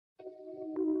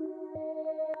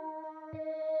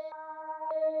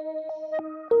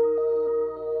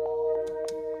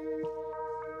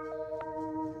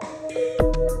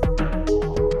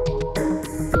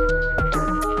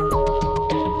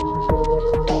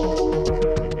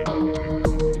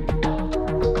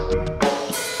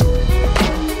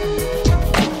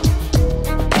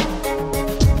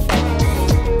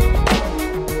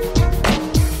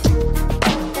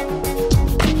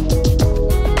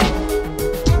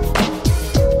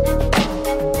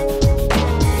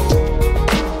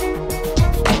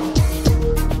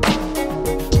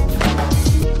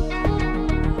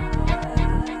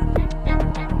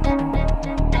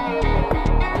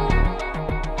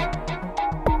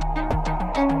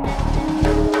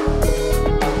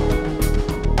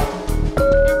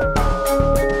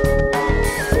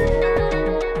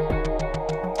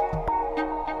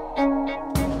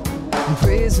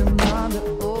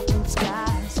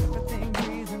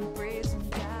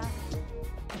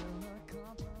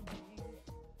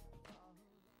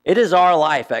It is our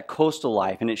life at Coastal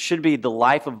Life, and it should be the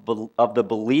life of the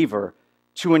believer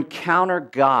to encounter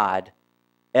God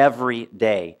every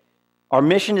day. Our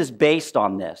mission is based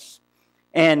on this.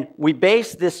 And we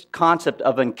base this concept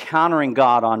of encountering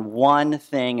God on one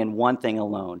thing and one thing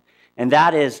alone, and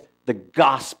that is the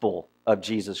gospel of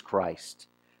Jesus Christ.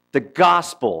 The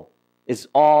gospel is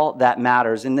all that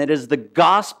matters, and it is the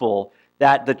gospel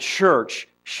that the church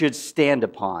should stand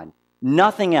upon.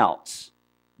 Nothing else.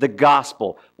 The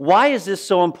gospel. Why is this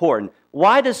so important?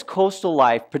 Why does Coastal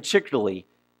Life particularly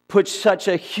put such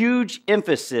a huge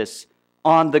emphasis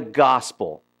on the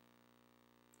gospel?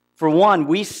 For one,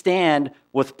 we stand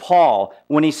with Paul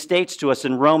when he states to us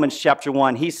in Romans chapter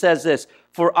 1, he says this,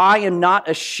 "For I am not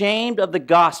ashamed of the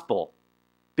gospel,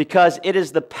 because it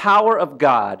is the power of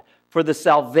God for the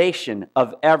salvation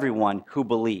of everyone who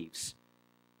believes."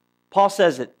 Paul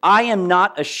says that I am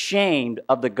not ashamed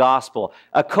of the gospel.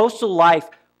 At Coastal Life,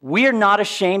 we are not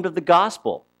ashamed of the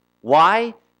gospel.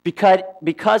 Why?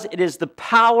 Because it is the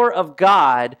power of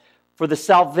God for the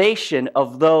salvation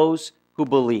of those who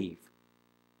believe.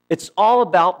 It's all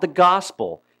about the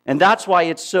gospel, and that's why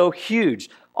it's so huge.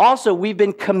 Also, we've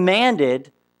been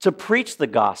commanded to preach the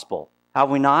gospel, have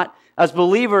we not? As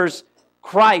believers,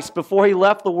 Christ, before he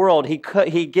left the world,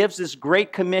 he gives this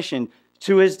great commission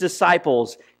to his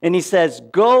disciples, and he says,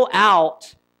 go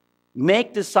out,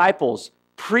 make disciples,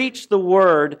 preach the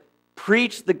word,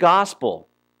 preach the gospel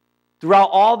throughout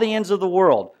all the ends of the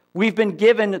world. We've been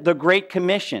given the Great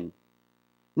Commission.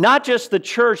 Not just the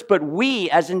church, but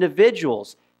we as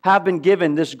individuals have been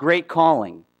given this great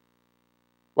calling.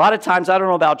 A lot of times, I don't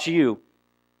know about you,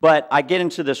 but I get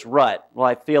into this rut where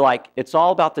I feel like it's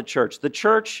all about the church. The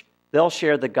church, they'll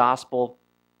share the gospel.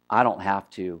 I don't have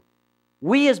to.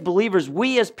 We as believers,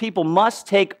 we as people must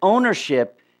take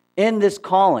ownership in this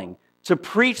calling to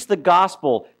preach the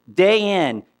gospel day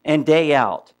in and day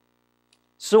out.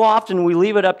 So often we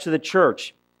leave it up to the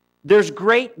church. There's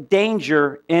great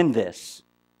danger in this.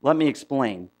 Let me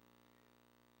explain.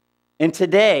 And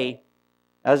today,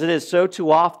 as it is so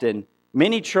too often,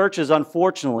 many churches,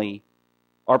 unfortunately,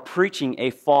 are preaching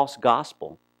a false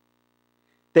gospel.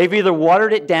 They've either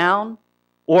watered it down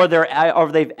or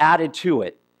they've added to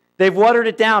it. They've watered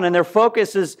it down, and their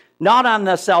focus is not on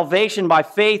the salvation by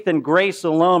faith and grace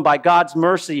alone, by God's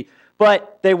mercy,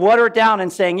 but they water it down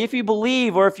and saying, if you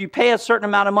believe or if you pay a certain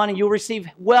amount of money, you'll receive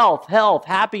wealth, health,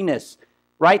 happiness,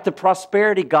 right? The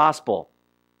prosperity gospel.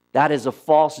 That is a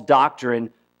false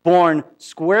doctrine born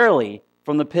squarely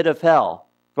from the pit of hell,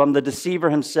 from the deceiver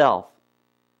himself.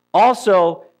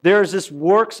 Also, there's this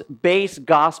works-based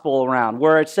gospel around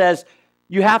where it says,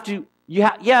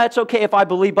 it's okay if I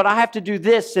believe, but I have to do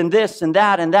this and this and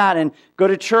that and go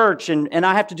to church and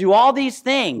I have to do all these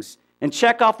things and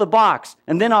check off the box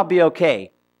and then I'll be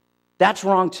okay. That's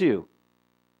wrong too.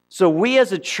 So we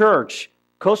as a church,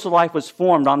 Coastal Life was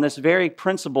formed on this very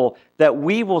principle that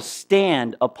we will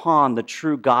stand upon the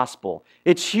true gospel.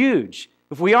 It's huge.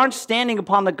 If we aren't standing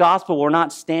upon the gospel, we're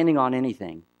not standing on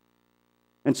anything.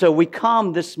 And so we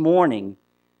come this morning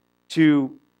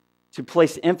to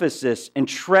place emphasis and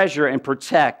treasure and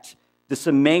protect this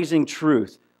amazing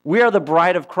truth. We are the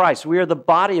bride of Christ. We are the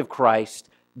body of Christ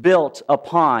built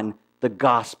upon the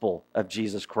gospel of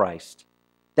Jesus Christ.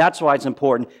 That's why it's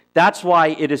important. That's why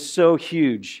it is so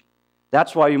huge.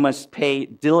 That's why we must pay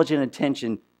diligent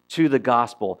attention to the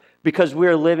gospel, because we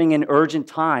are living in urgent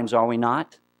times, are we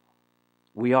not?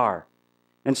 We are.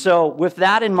 And so with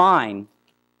that in mind,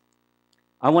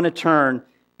 I want to turn,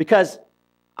 because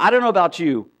I don't know about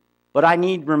you, but I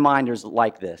need reminders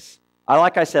like this.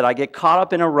 Like I said, I get caught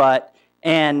up in a rut,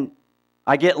 and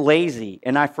I get lazy,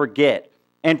 and I forget.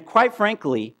 And quite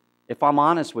frankly, if I'm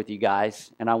honest with you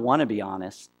guys, and I want to be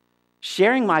honest,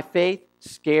 sharing my faith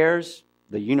scares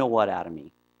the you-know-what out of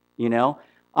me. You know?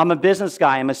 I'm a business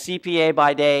guy. I'm a CPA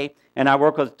by day, and I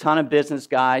work with a ton of business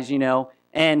guys,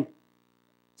 and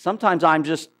sometimes I'm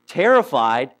just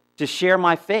terrified to share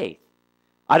my faith.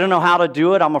 I don't know how to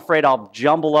do it. I'm afraid I'll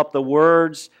jumble up the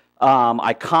words.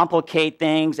 I complicate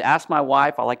things. Ask my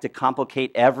wife. I like to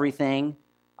complicate everything.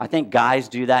 I think guys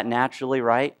do that naturally,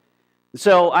 right?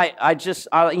 So I'm just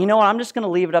going to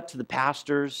leave it up to the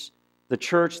pastors, the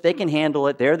church. They can handle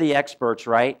it. They're the experts,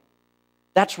 right?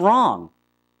 That's wrong.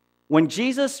 When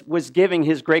Jesus was giving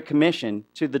his Great Commission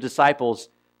to the disciples,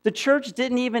 the church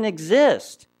didn't even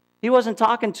exist. He wasn't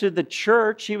talking to the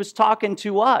church. He was talking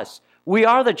to us. We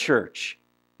are the church.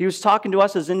 He was talking to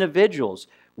us as individuals.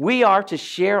 We are to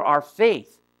share our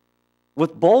faith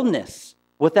with boldness,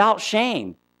 without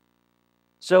shame.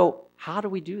 So how do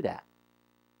we do that?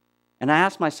 And I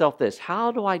ask myself this,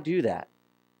 how do I do that?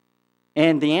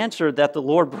 And the answer that the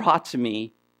Lord brought to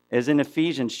me is in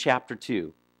Ephesians chapter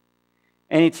 2.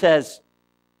 And he says,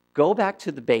 go back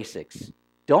to the basics.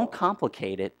 Don't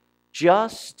complicate it.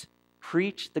 Just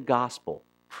preach the gospel.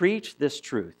 Preach this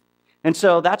truth. And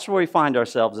so that's where we find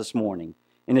ourselves this morning,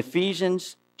 in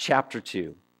Ephesians chapter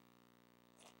 2.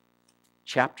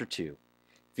 Chapter 2.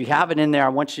 If you have it in there, I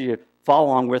want you to follow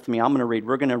along with me.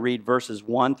 We're going to read verses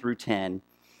 1 through 10.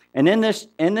 And in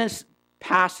this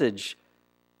passage,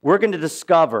 we're going to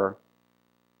discover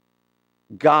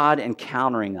God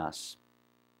encountering us.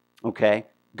 Okay?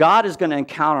 God is going to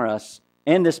encounter us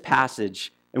in this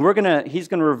passage, and he's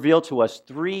going to reveal to us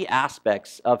three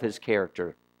aspects of his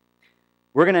character.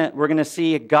 We're going to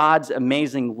see God's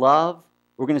amazing love.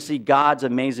 We're going to see God's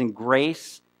amazing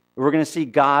grace. We're going to see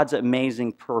God's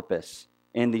amazing purpose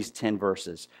in these 10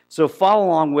 verses. So follow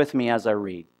along with me as I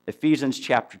read. Ephesians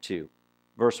chapter 2,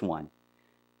 verse 1.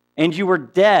 And you were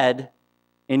dead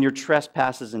in your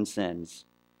trespasses and sins,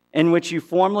 in which you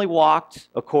formerly walked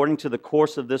according to the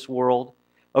course of this world,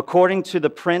 according to the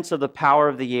prince of the power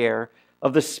of the air,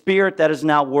 of the spirit that is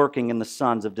now working in the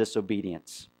sons of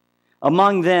disobedience.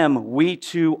 Among them we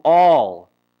too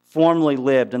all formerly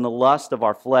lived in the lust of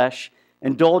our flesh,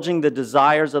 indulging the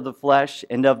desires of the flesh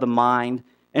and of the mind,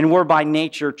 and were by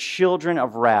nature children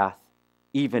of wrath,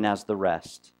 even as the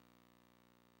rest.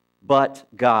 But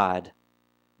God,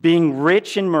 being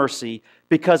rich in mercy,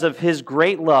 because of his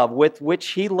great love with which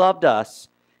he loved us,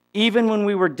 even when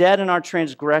we were dead in our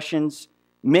transgressions,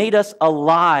 made us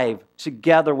alive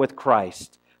together with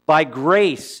Christ. By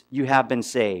grace you have been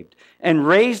saved, and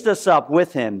raised us up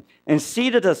with him, and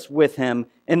seated us with him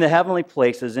in the heavenly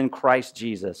places in Christ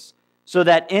Jesus, so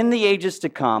that in the ages to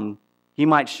come he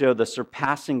might show the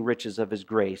surpassing riches of his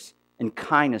grace and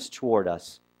kindness toward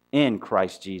us in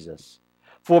Christ Jesus.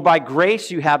 For by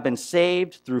grace you have been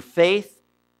saved through faith,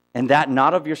 and that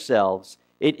not of yourselves.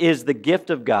 It is the gift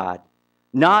of God,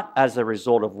 not as a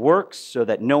result of works, so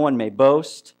that no one may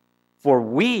boast. For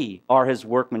we are his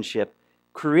workmanship,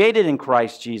 created in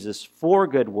Christ Jesus for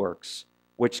good works,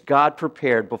 which God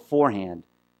prepared beforehand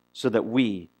so that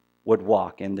we would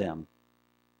walk in them.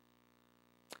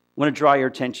 I want to draw your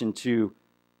attention to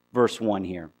verse 1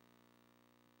 here.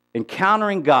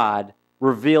 Encountering God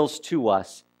reveals to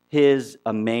us his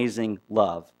amazing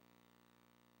love.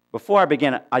 Before I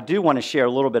begin, I do want to share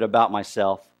a little bit about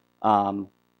myself.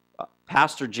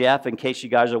 Pastor Jeff, in case you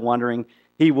guys are wondering,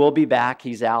 he will be back.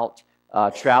 He's out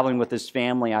traveling with his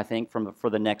family, I think, for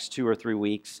the next 2 or 3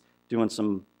 weeks, doing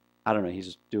some,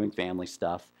 he's doing family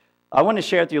stuff. I want to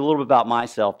share with you a little bit about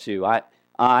myself, too.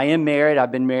 I am married.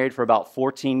 I've been married for about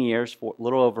 14 years, a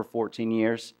little over 14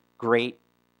 years. Great,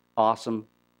 awesome,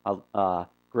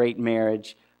 great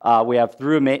marriage. We have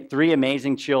three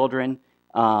amazing children.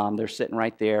 They're sitting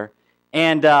right there.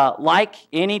 And like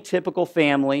any typical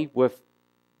family with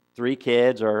 3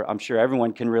 kids, or I'm sure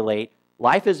everyone can relate,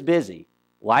 life is busy.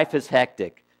 Life is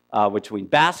hectic. Between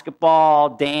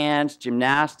basketball, dance,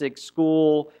 gymnastics,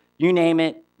 school, you name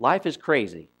it, life is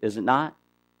crazy, is it not?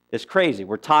 It's crazy.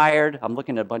 We're tired. I'm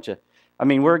looking at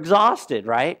we're exhausted,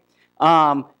 right?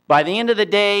 By the end of the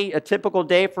day, a typical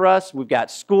day for us, we've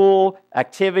got school,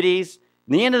 activities.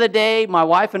 At the end of the day, my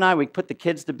wife and I, we put the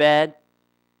kids to bed.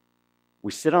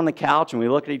 We sit on the couch and we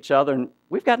look at each other and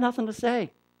we've got nothing to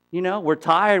say. We're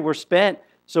tired, we're spent.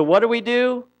 So what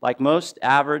do? Like most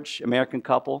average American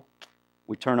couple,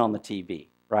 we turn on the TV,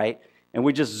 right? And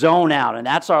we just zone out, and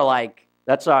that's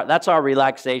our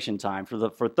relaxation time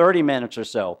for 30 minutes or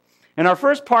so. In our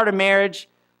first part of marriage,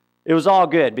 it was all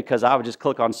good because I would just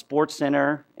click on Sports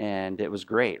Center and it was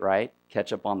great, right?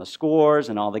 Catch up on the scores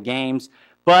and all the games.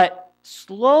 But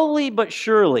slowly but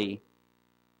surely,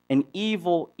 an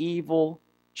evil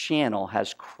channel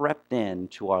has crept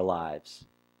into our lives.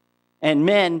 And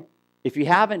men, if you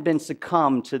haven't been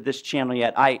succumbed to this channel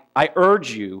yet, I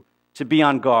urge you to be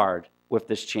on guard with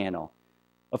this channel.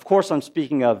 Of course, I'm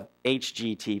speaking of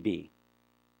HGTV.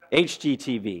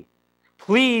 HGTV.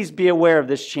 Please be aware of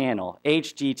this channel,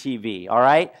 HGTV, all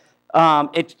right?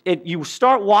 You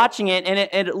start watching it,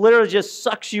 and it literally just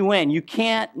sucks you in. You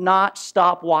can't not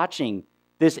stop watching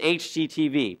this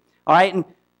HGTV, all right? And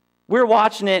we're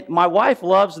watching it. My wife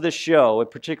loves this show, a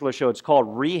particular show. It's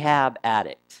called Rehab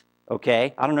Addict,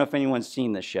 okay? I don't know if anyone's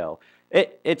seen this show.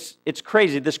 It's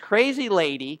crazy. This crazy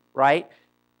lady, right?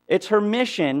 It's her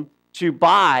mission to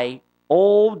buy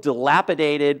old,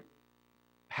 dilapidated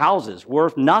houses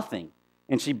worth nothing.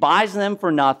 And she buys them for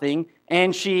nothing,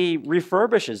 and she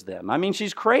refurbishes them. I mean,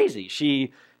 she's crazy.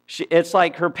 It's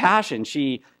like her passion.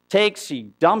 She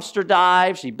dumpster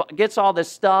dives, she gets all this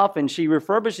stuff, and she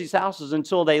refurbishes these houses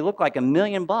until they look like $1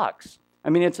 million. I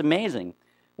mean, it's amazing.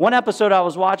 One episode I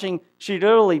was watching, she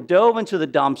literally dove into the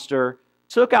dumpster,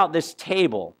 took out this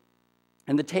table,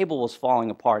 and the table was falling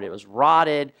apart. It was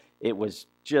rotted. It was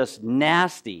just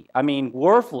nasty. I mean,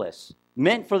 worthless,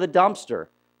 meant for the dumpster.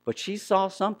 But she saw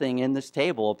something in this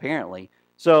table, apparently.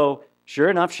 So, sure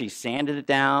enough, she sanded it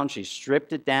down. She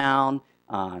stripped it down.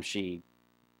 I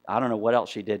don't know what else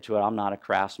she did to it. I'm not a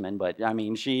craftsman, but I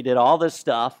mean, she did all this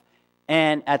stuff.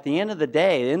 And at the end of the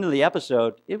day, the end of the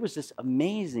episode, it was this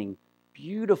amazing,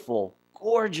 beautiful,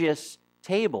 gorgeous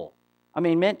table. I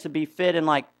mean, meant to be fit in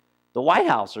like the White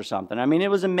House or something. I mean,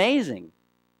 it was amazing.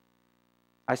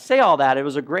 I say all that. It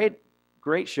was a great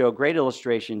show, great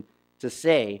illustration to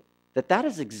say that that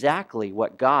is exactly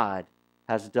what God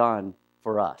has done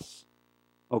for us.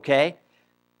 Okay?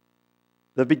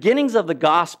 The beginnings of the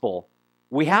gospel,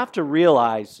 we have to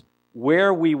realize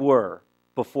where we were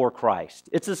before Christ.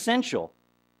 It's essential,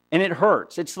 and it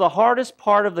hurts. It's the hardest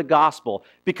part of the gospel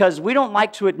because we don't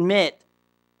like to admit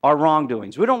our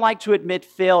wrongdoings. We don't like to admit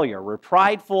failure. We're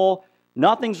prideful.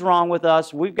 Nothing's wrong with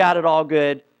us. We've got it all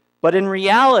good. But in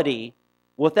reality,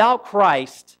 without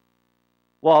Christ,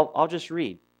 well, I'll just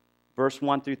read verse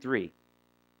 1 through 3.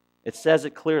 It says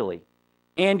it clearly.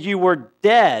 And you were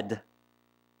dead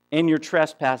in your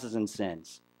trespasses and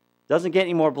sins. Doesn't get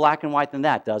any more black and white than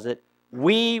that, does it?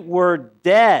 We were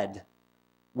dead.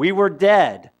 We were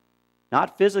dead.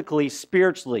 Not physically,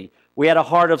 spiritually. We had a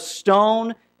heart of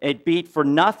stone. It beat for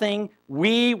nothing.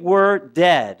 We were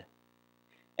dead.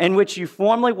 In which you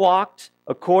formerly walked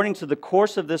according to the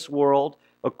course of this world,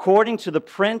 according to the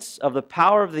prince of the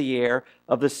power of the air,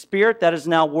 of the spirit that is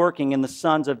now working in the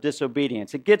sons of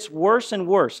disobedience. It gets worse and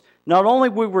worse. Not only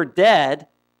we were dead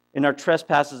in our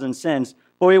trespasses and sins,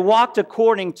 but we walked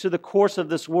according to the course of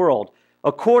this world,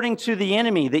 according to the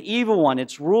enemy, the evil one,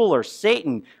 its ruler,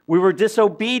 Satan. We were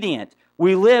disobedient.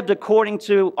 We lived according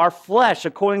to our flesh,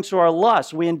 according to our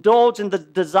lusts. We indulged in the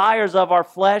desires of our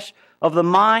flesh, of the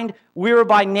mind. We were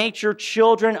by nature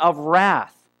children of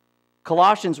wrath.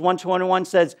 Colossians 1:21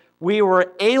 says, we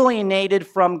were alienated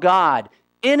from God,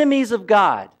 enemies of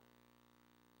God,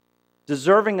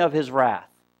 deserving of his wrath.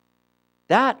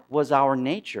 That was our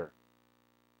nature.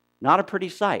 Not a pretty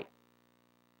sight.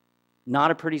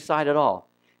 Not a pretty sight at all.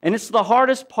 And it's the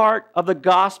hardest part of the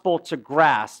gospel to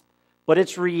grasp, but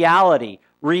it's reality.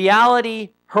 Reality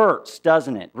hurts,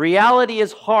 doesn't it? Reality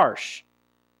is harsh.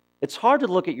 It's hard to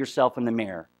look at yourself in the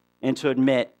mirror and to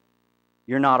admit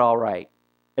you're not all right.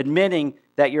 Admitting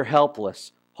that you're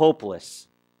helpless, hopeless.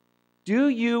 Do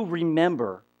you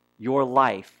remember your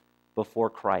life before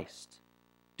Christ?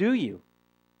 Do you?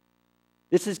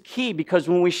 This is key because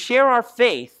when we share our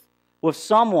faith with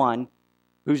someone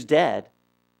who's dead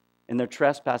in their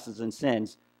trespasses and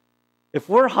sins, if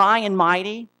we're high and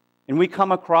mighty and we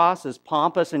come across as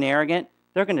pompous and arrogant,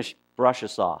 they're going to brush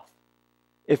us off.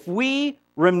 If we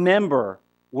remember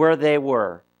where they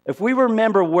were, if we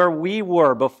remember where we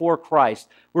were before Christ,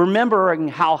 remembering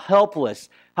how helpless,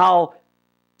 how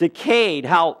decayed,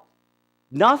 how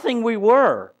nothing we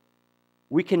were,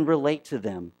 we can relate to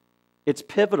them. It's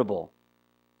pivotal.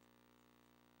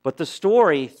 But the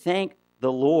story, thank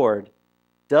the Lord,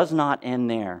 does not end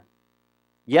there.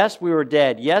 Yes, we were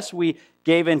dead. Yes, we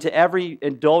gave into every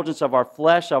indulgence of our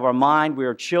flesh, of our mind. We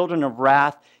are children of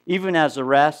wrath, even as the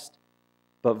rest.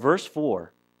 But verse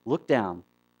 4, look down.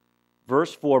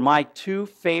 Verse 4, my two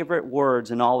favorite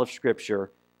words in all of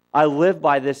Scripture. I live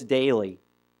by this daily.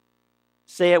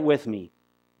 Say it with me.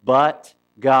 But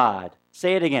God.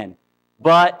 Say it again.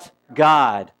 But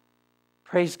God.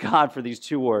 Praise God for these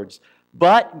two words.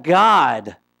 But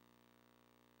God,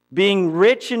 being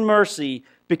rich in mercy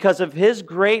because of his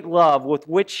great love with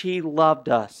which he loved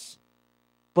us.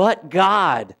 But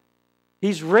God,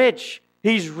 he's rich.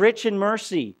 He's rich in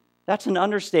mercy. That's an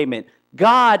understatement.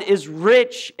 God is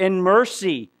rich in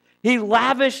mercy. He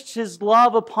lavished his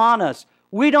love upon us.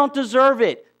 We don't deserve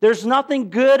it. There's nothing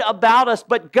good about us,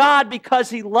 but God, because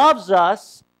he loves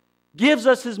us, gives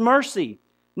us his mercy.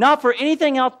 Not for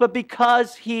anything else, but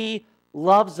because he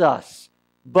loves us.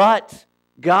 But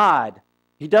God,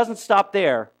 he doesn't stop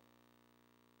there.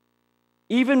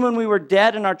 Even when we were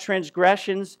dead in our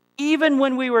transgressions, even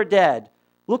when we were dead,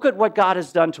 look at what God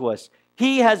has done to us.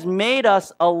 He has made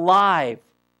us alive.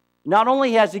 Not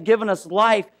only has he given us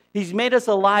life, he's made us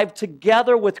alive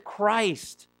together with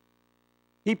Christ.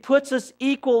 He puts us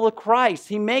equal to Christ.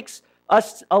 He makes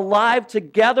us alive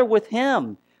together with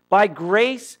him. By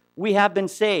grace, we have been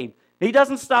saved. He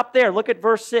doesn't stop there. Look at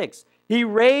verse 6. He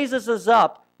raises us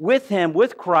up with him,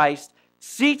 with Christ,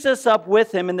 seats us up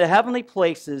with him in the heavenly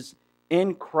places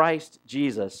in Christ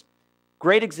Jesus.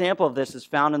 Great example of this is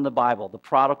found in the Bible, the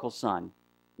prodigal son.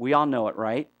 We all know it,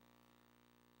 right?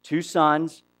 Two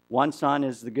sons. One son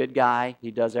is the good guy.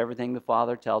 He does everything the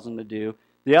father tells him to do.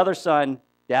 The other son,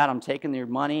 Dad, I'm taking your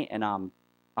money and I'm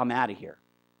out of here.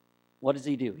 What does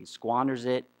he do? He squanders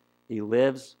it. He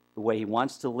lives the way he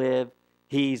wants to live.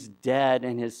 He's dead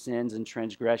in his sins and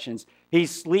transgressions.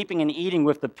 He's sleeping and eating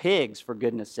with the pigs, for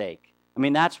goodness sake. I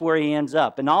mean, that's where he ends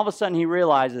up. And all of a sudden he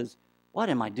realizes, what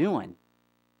am I doing?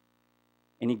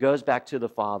 And he goes back to the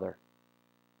father.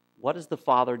 What does the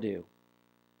father do?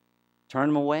 Turn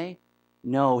him away?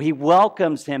 No, he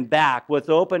welcomes him back with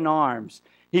open arms.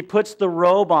 He puts the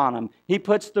robe on him. He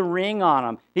puts the ring on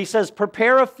him. He says,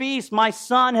 prepare a feast. My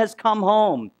son has come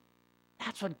home.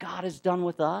 That's what God has done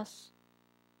with us.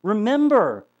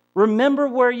 Remember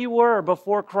where you were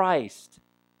before Christ.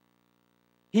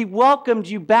 He welcomed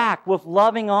you back with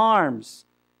loving arms.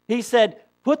 He said,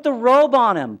 put the robe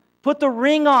on him. Put the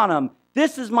ring on him.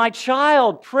 This is my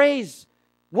child. Praise.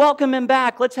 Welcome him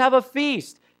back. Let's have a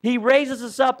feast. He raises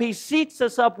us up. He seats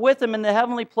us up with him in the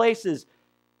heavenly places.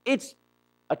 It's,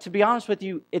 to be honest with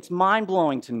you, it's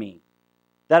mind-blowing to me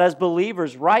that as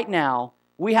believers right now,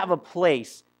 we have a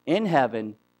place in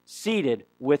heaven seated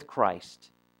with Christ.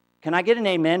 Can I get an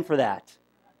amen for that?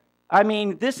 I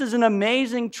mean, this is an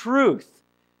amazing truth.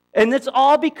 And it's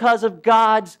all because of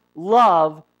God's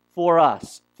love for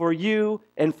us, for you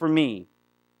and for me.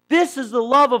 This is the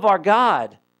love of our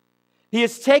God. He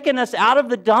has taken us out of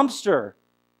the dumpster.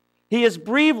 He has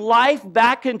breathed life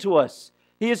back into us.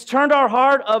 He has turned our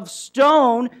heart of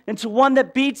stone into one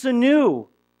that beats anew.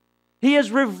 He has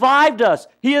revived us.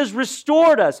 He has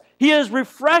restored us. He has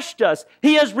refreshed us.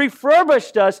 He has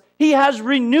refurbished us. He has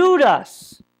renewed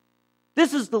us.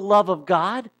 This is the love of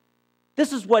God.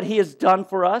 This is what He has done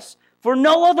for us for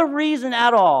no other reason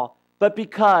at all, but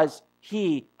because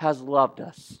He has loved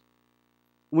us.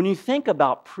 When you think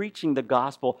about preaching the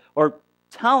gospel or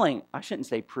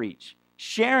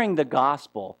sharing the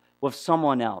gospel with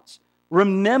someone else,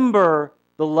 remember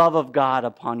the love of God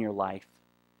upon your life.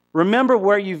 Remember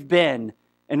where you've been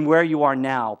and where you are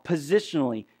now,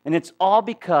 positionally, and it's all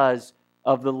because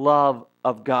of the love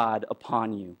of God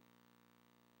upon you.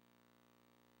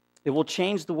 It will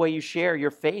change the way you share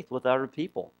your faith with other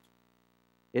people.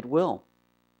 It will.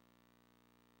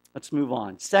 Let's move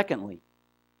on. Secondly,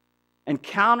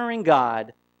 encountering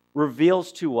God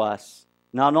reveals to us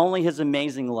not only His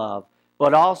amazing love,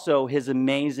 but also His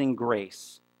amazing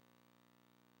grace.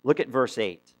 Look at verse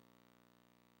 8.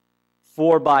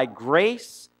 For by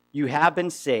grace you have been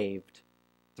saved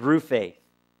through faith,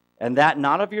 and that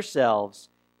not of yourselves,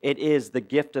 it is the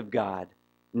gift of God,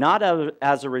 not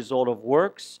as a result of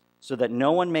works, so that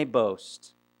no one may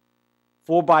boast.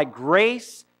 For by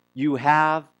grace you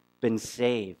have been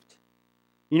saved.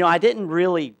 You know, I didn't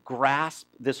really grasp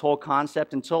this whole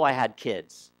concept until I had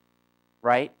kids,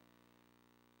 right?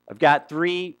 I've got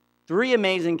three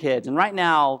amazing kids, and right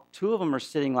now, 2 of them are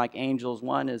sitting like angels.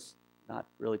 One is not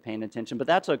really paying attention, but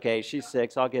that's okay. She's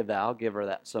 6. I'll give her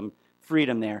that some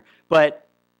freedom there. But,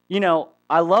 you know,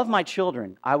 I love my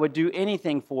children. I would do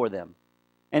anything for them.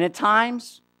 And at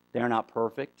times, they're not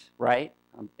perfect, right?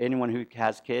 Anyone who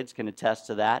has kids can attest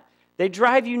to that. They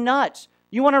drive you nuts.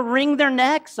 You want to wring their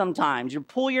necks sometimes. You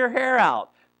pull your hair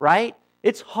out, right?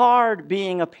 It's hard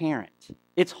being a parent.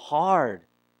 It's hard.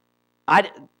 I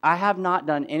have not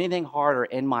done anything harder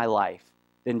in my life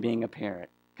than being a parent.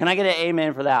 Can I get an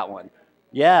amen for that one?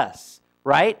 Yes,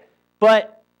 right?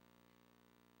 But,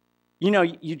 you know,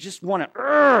 you just want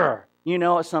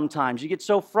to, sometimes. You get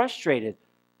so frustrated.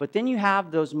 But then you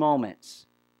have those moments,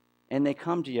 and they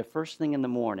come to you first thing in the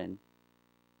morning,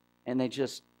 and they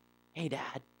just, hey,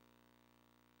 Dad,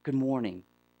 good morning.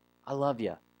 I love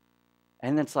you.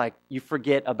 And it's like you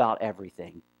forget about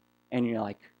everything. And you're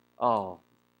like, oh,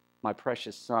 my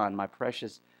precious son, my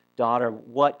precious daughter,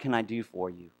 what can I do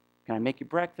for you? Can I make you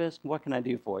breakfast? What can I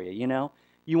do for you? You know,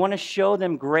 you want to show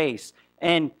them grace,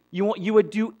 and you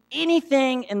would do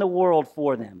anything in the world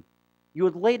for them. You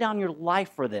would lay down your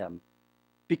life for them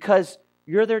because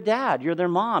you're their dad, you're their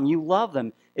mom, you love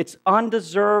them. It's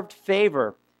undeserved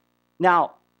favor.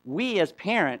 Now, we as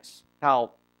parents,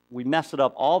 how we mess it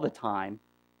up all the time,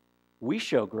 we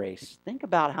show grace. Think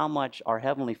about how much our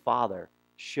Heavenly Father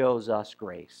shows us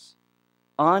grace.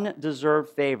 Undeserved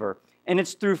favor. And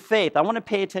it's through faith. I want to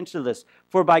pay attention to this.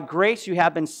 For by grace you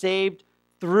have been saved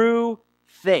through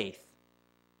faith.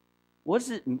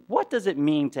 What does it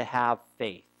mean to have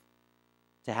faith?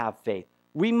 To have faith.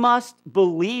 We must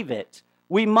believe it.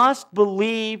 We must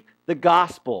believe the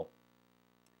gospel.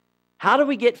 How do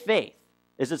we get faith?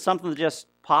 Is it something that just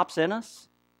pops in us?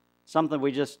 Something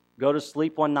we just go to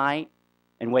sleep one night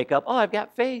and wake up, oh, I've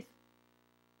got faith?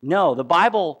 No, the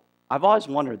Bible, I've always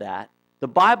wondered that. The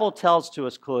Bible tells to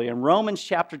us clearly. In Romans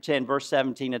chapter 10, verse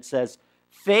 17, it says,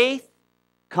 faith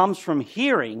comes from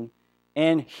hearing,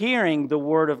 and hearing the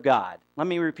word of God. Let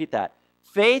me repeat that.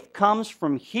 Faith comes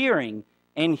from hearing,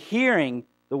 and hearing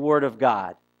the word of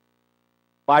God.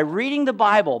 By reading the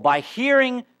Bible, by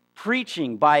hearing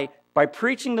preaching, by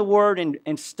preaching the word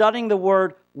and studying the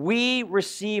word, we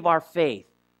receive our faith.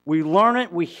 We learn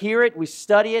it, we hear it, we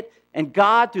study it, and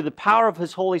God, through the power of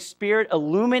His Holy Spirit,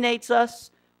 illuminates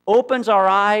us, opens our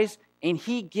eyes, and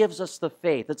He gives us the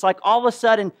faith. It's like all of a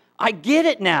sudden, I get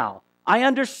it now. I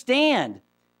understand.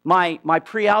 My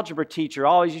pre-algebra teacher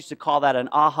always used to call that an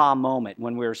aha moment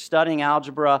when we were studying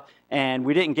algebra and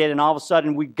we didn't get it, and all of a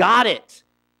sudden we got it.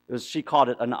 She called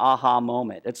it an aha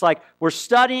moment. It's like we're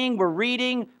studying, we're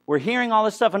reading, we're hearing all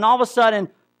this stuff, and all of a sudden,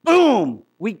 boom,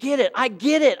 we get it. I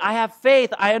get it. I have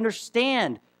faith. I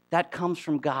understand. That comes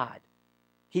from God.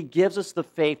 He gives us the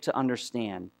faith to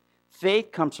understand.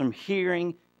 Faith comes from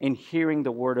hearing and hearing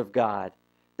the Word of God.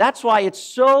 That's why it's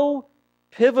so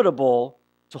pivotal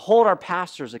to hold our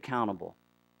pastors accountable,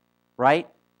 right?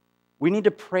 We need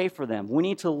to pray for them. We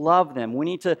need to love them. We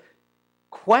need to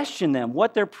question them,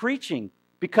 what they're preaching,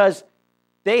 because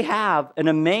they have an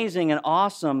amazing and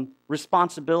awesome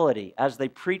responsibility as they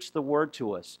preach the word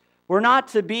to us. We're not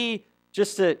to be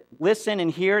just to listen and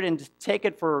hear it and to take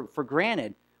it for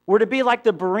granted. We're to be like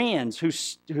the Bereans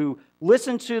who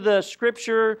listened to the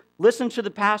scripture, listened to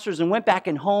the pastors, and went back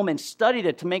and home and studied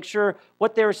it to make sure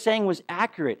what they were saying was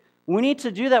accurate. We need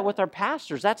to do that with our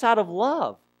pastors. That's out of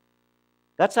love.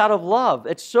 That's out of love.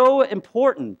 It's so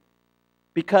important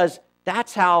because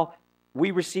that's how we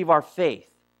receive our faith.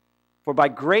 For by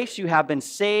grace you have been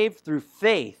saved through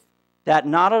faith, that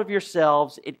not of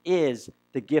yourselves, it is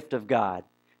the gift of God.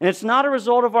 And it's not a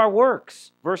result of our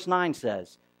works, verse 9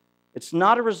 says. It's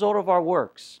not a result of our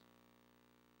works.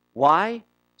 Why?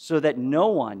 So that no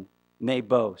one may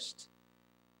boast.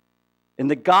 In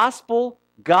the gospel,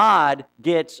 God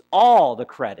gets all the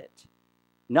credit.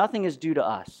 Nothing is due to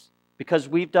us because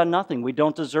we've done nothing. We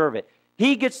don't deserve it.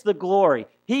 He gets the glory.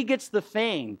 He gets the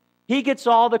fame. He gets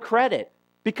all the credit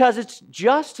because it's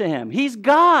just to Him. He's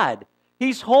God.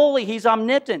 He's holy. He's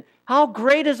omnipotent. How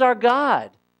great is our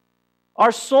God?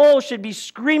 Our soul should be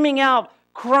screaming out,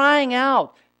 crying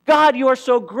out, God, you are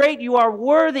so great. You are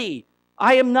worthy.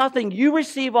 I am nothing. You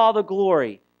receive all the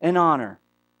glory and honor.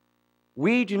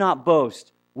 We do not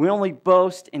boast. We only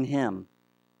boast in Him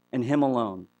and Him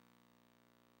alone.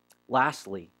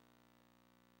 Lastly,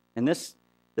 and this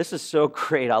is so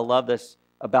great. I love this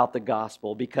about the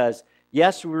gospel because,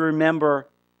 yes, we remember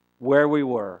where we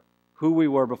were, who we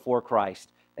were before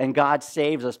Christ. And God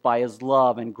saves us by His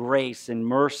love and grace and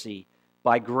mercy,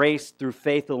 by grace through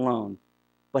faith alone.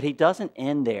 But He doesn't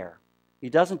end there. He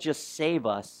doesn't just save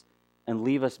us and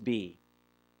leave us be.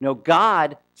 No,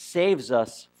 God saves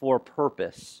us for a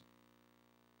purpose.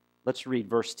 Let's read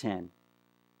verse 10.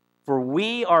 For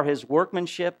we are His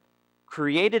workmanship,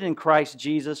 created in Christ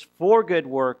Jesus for good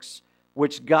works,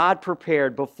 which God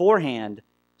prepared beforehand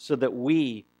so that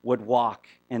we would walk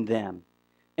in them.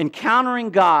 Encountering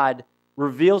God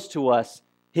reveals to us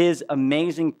His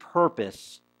amazing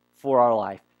purpose for our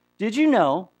life. Did you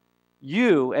know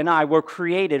you and I were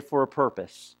created for a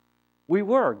purpose? We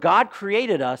were. God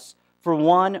created us for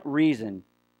one reason,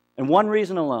 and one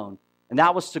reason alone, and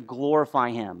that was to glorify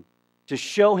Him, to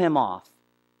show Him off.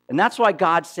 And that's why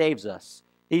God saves us.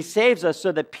 He saves us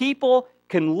so that people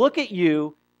can look at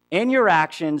you and your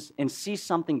actions and see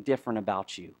something different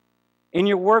about you. In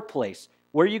your workplace,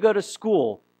 where you go to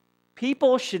school,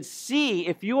 people should see,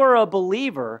 if you are a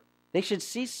believer, they should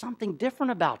see something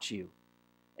different about you.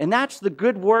 And that's the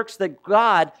good works that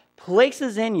God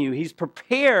places in you. He's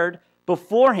prepared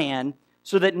beforehand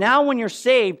so that now when you're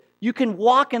saved, you can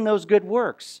walk in those good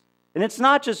works. And it's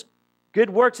not just good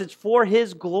works, it's for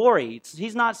His glory.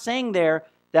 He's not saying there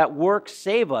that works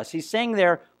save us. He's saying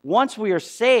there, once we are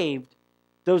saved,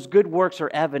 those good works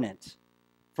are evident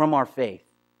from our faith.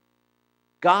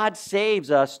 God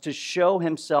saves us to show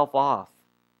Himself off.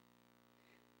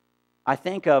 I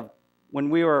think of when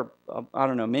we were,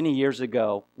 many years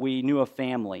ago, we knew a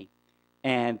family,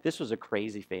 and this was a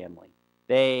crazy family.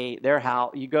 Their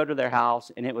house, you go to their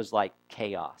house, and it was like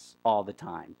chaos all the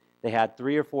time. They had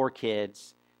 3 or 4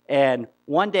 kids, and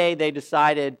one day they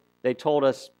told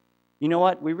us, you know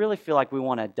what, we really feel like we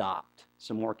want to adopt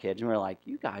some more kids. And we're like,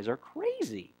 you guys are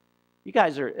crazy.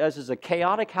 This is a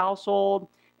chaotic household,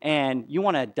 and you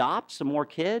want to adopt some more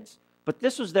kids? But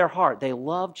this was their heart. They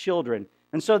loved children.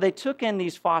 And so they took in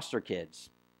these foster kids.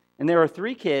 And there were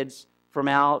 3 kids from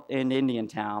out in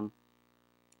Indiantown,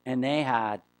 and they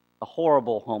had a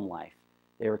horrible home life.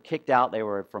 They were kicked out. They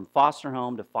were from foster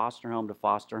home to foster home to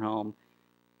foster home.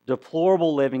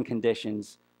 deplorable living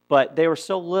conditions, but they were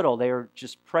so little. They were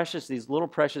just precious, these little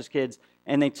precious kids,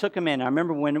 and they took them in. I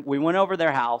remember when we went over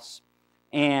their house,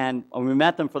 and we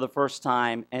met them for the first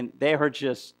time, and they were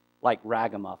just like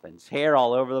ragamuffins, hair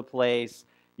all over the place.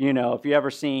 You know, if you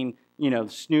ever seen,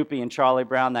 Snoopy and Charlie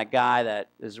Brown, that guy that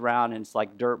is around and it's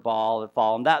like dirt ball that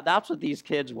fall, and that's what these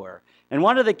kids were. And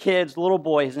one of the kids, little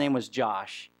boy, his name was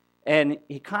Josh, and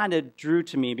he kind of drew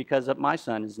to me because of my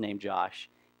son is named Josh,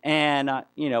 and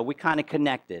we kind of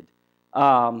connected.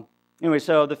 Anyway,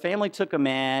 so the family took them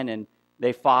in and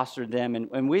they fostered them, and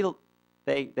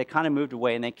they kind of moved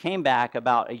away, and they came back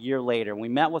about a year later, and we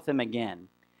met with them again,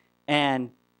 and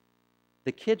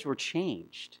the kids were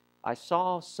changed. I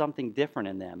saw something different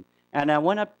in them. And I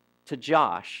went up to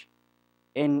Josh,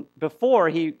 and before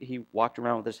he walked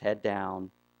around with his head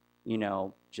down,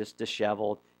 just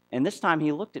disheveled. And this time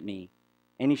he looked at me,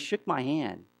 and he shook my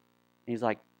hand. And he's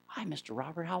like, "Hi, Mr.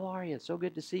 Robert, how are you? It's so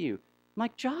good to see you." I'm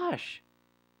like, "Josh,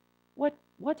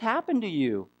 what happened to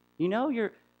you?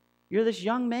 You're this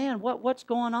young man. What's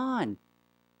going on?"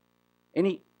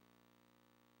 And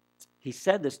he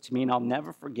said this to me, and I'll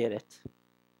never forget it.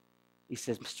 He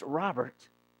says, "Mr. Robert,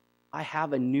 I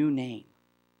have a new name.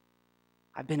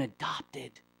 I've been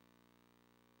adopted.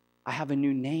 I have a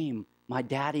new name. My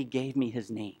daddy gave me his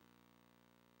name."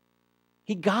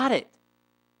 He got it.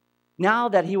 Now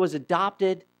that he was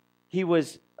adopted, he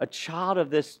was a child of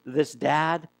this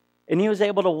dad, and he was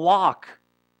able to walk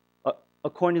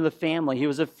according to the family. He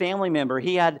was a family member.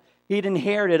 He'd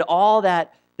inherited all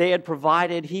that they had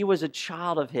provided. He was a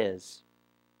child of his.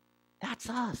 That's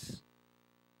us.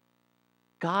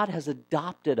 God has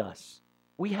adopted us.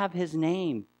 We have his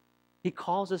name. He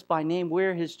calls us by name.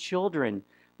 We're his children.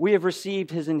 We have received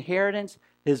his inheritance,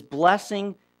 his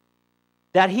blessing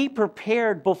that he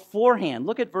prepared beforehand.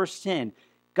 Look at verse 10.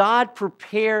 God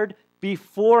prepared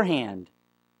beforehand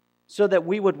so that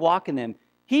we would walk in them.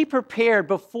 He prepared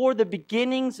before the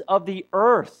beginnings of the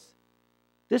earth.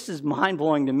 This is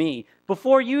mind-blowing to me.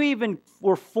 Before you even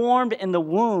were formed in the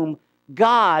womb,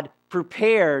 God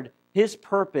prepared his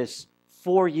purpose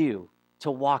for you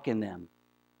to walk in them.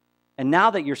 And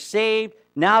now that you're saved,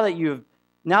 now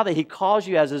that he calls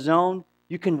you as his own,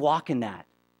 you can walk in that.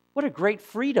 What a great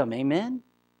freedom, amen?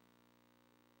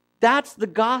 That's the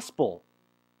gospel.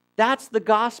 That's the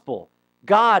gospel.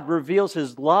 God reveals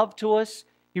his love to us,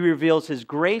 he reveals his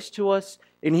grace to us,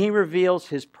 and he reveals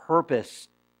his purpose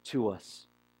to us.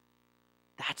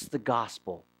 That's the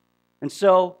gospel. And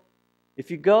so, if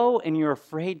you go and you're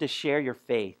afraid to share your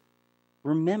faith,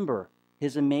 remember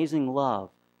his amazing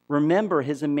love. Remember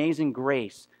his amazing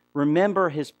grace. Remember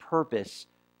his purpose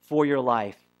for your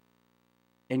life.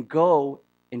 And go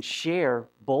and share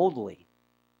boldly.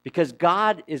 Because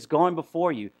God is going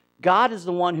before you. God is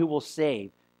the one who will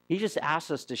save. He just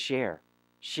asks us to share.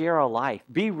 Share our life.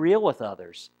 Be real with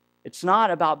others. It's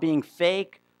not about being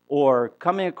fake or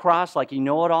coming across like you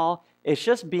know it all. It's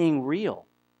just being real.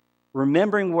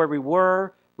 Remembering where we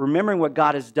were. Remembering what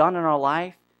God has done in our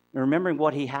life. And remembering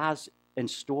what he has in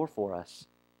store for us.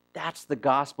 That's the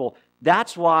gospel.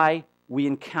 That's why we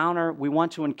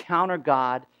want to encounter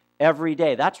God every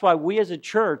day. That's why we as a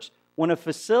church want to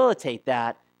facilitate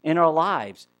that in our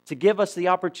lives, to give us the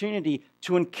opportunity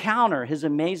to encounter his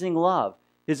amazing love,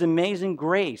 his amazing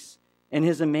grace, and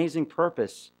his amazing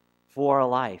purpose for our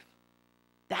life.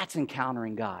 That's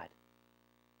encountering God.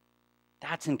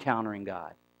 That's encountering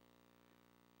God.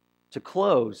 To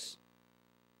close,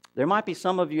 there might be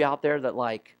some of you out there that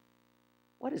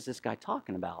what is this guy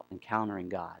talking about, encountering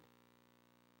God?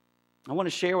 I want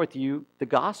to share with you the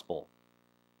gospel.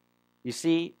 You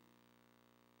see,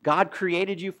 God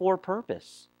created you for a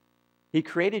purpose. He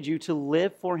created you to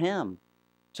live for him,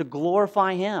 to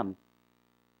glorify him.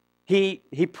 He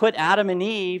put Adam and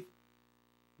Eve,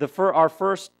 our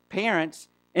first parents,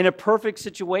 in a perfect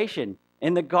situation,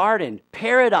 in the garden,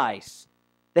 paradise.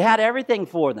 They had everything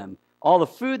for them. All the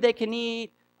food they can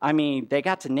eat. I mean, they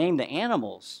got to name the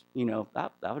animals.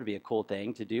 That would be a cool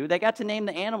thing to do. They got to name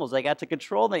the animals. They got to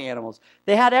control the animals.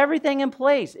 They had everything in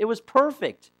place. It was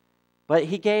perfect. But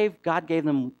God gave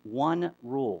them one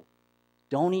rule.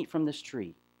 Don't eat from this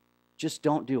tree. Just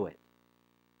don't do it.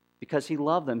 Because he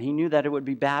loved them. He knew that it would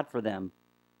be bad for them,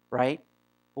 right?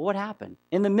 But what happened?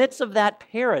 In the midst of that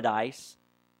paradise,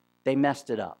 they messed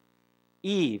it up.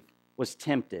 Eve was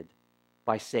tempted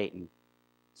by Satan.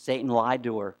 Satan lied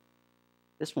to her.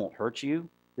 This won't hurt you.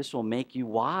 This will make you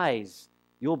wise.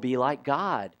 You'll be like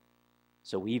God.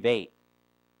 So Eve ate.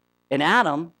 And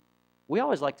Adam, we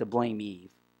always like to blame Eve,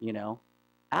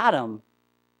 Adam,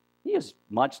 he is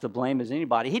much to blame as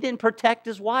anybody. He didn't protect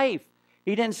his wife.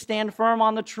 He didn't stand firm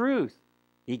on the truth.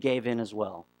 He gave in as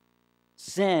well.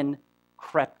 Sin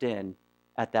crept in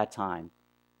at that time.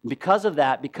 Because of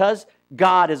that, because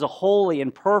God is a holy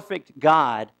and perfect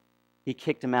God, he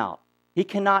kicked him out. He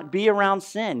cannot be around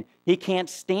sin. He can't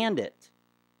stand it.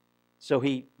 So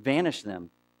he vanished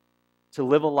them to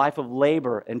live a life of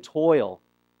labor and toil.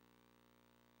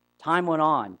 Time went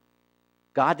on.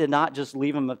 God did not just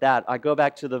leave him at that. I go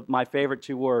back to my favorite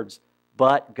two words,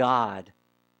 but God.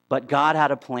 But God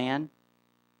had a plan.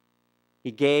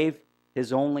 He gave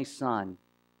his only son,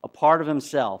 a part of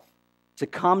himself, to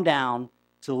come down,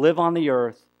 to live on the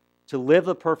earth, to live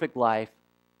the perfect life,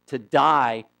 to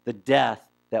die the death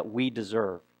that we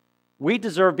deserve. We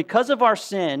deserve, because of our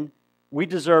sin, we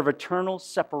deserve eternal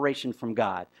separation from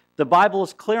God. The Bible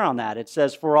is clear on that. It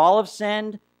says, for all have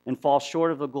sinned and fall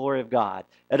short of the glory of God.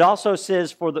 It also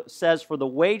says, for the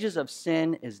wages of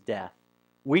sin is death.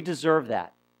 We deserve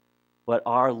that. But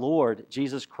our Lord,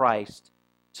 Jesus Christ,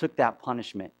 took that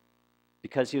punishment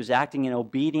because he was acting in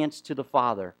obedience to the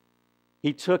Father.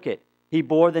 He took it. He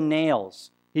bore the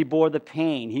nails. He bore the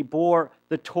pain. He bore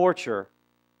the torture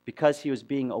because he was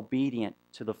being obedient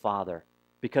to the Father.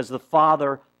 Because the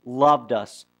Father loved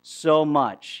us so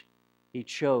much, he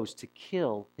chose to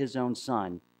kill his own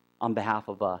son on behalf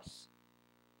of us.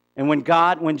 And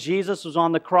when Jesus was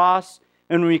on the cross,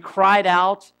 and when he cried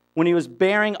out, when he was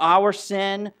bearing our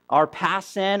sin, our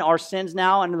past sin, our sins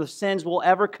now, and the sins we'll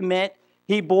ever commit,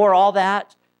 he bore all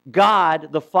that. God,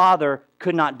 the Father,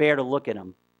 could not bear to look at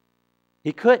him.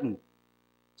 He couldn't.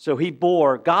 So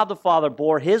God the Father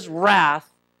bore his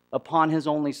wrath upon his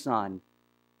only Son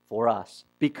for us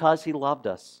because he loved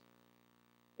us.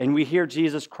 And we hear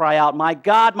Jesus cry out, my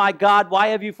God, why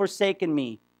have you forsaken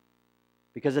me?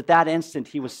 Because at that instant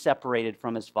he was separated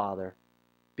from his Father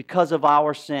because of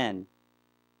our sin.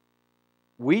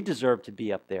 We deserve to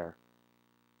be up there.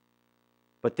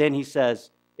 But then he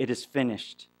says, it is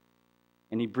finished.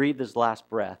 And he breathed his last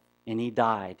breath and he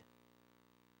died.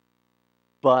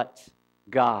 But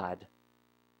God,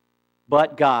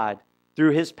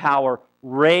 through his power,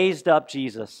 raised up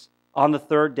Jesus on the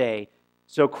third day.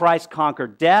 So Christ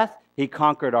conquered death, he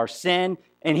conquered our sin,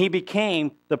 and he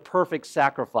became the perfect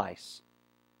sacrifice.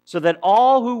 So that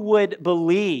all who would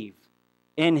believe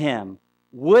in him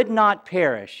would not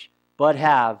perish, but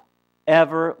have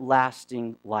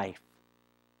everlasting life.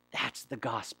 That's the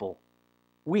gospel.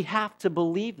 We have to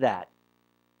believe that.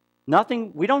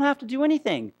 We don't have to do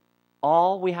anything.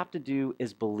 All we have to do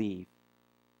is believe.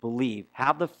 Believe.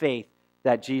 Have the faith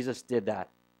that Jesus did that.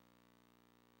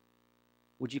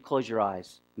 Would you close your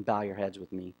eyes and bow your heads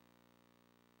with me?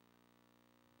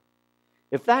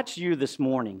 If that's you this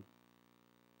morning,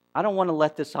 I don't want to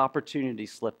let this opportunity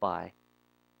slip by.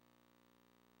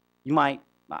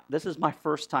 This is my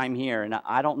first time here, and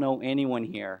I don't know anyone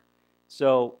here.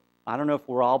 So I don't know if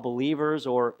we're all believers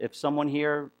or if someone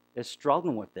here is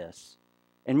struggling with this.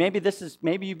 And maybe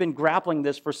you've been grappling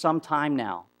this for some time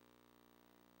now.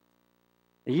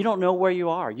 You don't know where you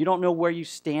are. You don't know where you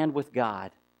stand with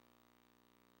God.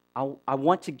 I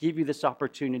want to give you this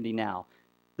opportunity now.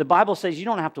 The Bible says you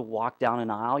don't have to walk down an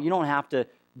aisle. You don't have to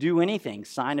do anything,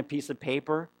 sign a piece of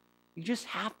paper. You just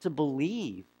have to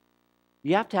believe.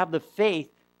 You have to have the faith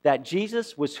that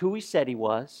Jesus was who he said he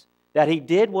was, that he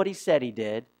did what he said he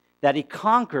did, that he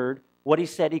conquered what he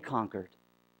said he conquered.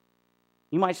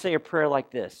 You might say a prayer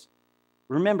like this.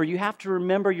 Remember, you have to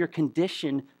remember your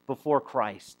condition before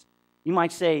Christ. You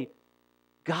might say,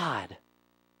 God,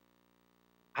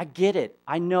 I get it.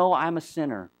 I know I'm a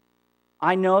sinner.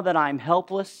 I know that I'm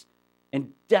helpless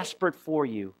and desperate for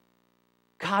you.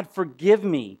 God, forgive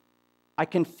me. I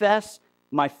confess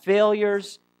my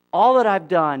failures, all that I've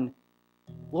done.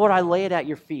 Lord, I lay it at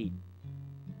your feet.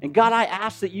 And God, I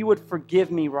ask that you would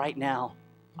forgive me right now.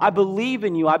 I believe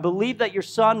in you. I believe that your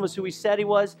son was who he said he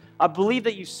was. I believe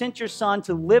that you sent your son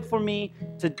to live for me,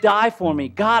 to die for me.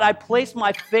 God, I place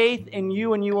my faith in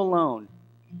you and you alone.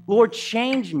 Lord,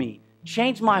 change me.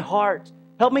 Change my heart.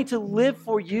 Help me to live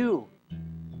for you.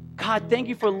 God, thank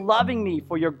you for loving me,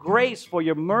 for your grace, for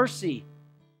your mercy.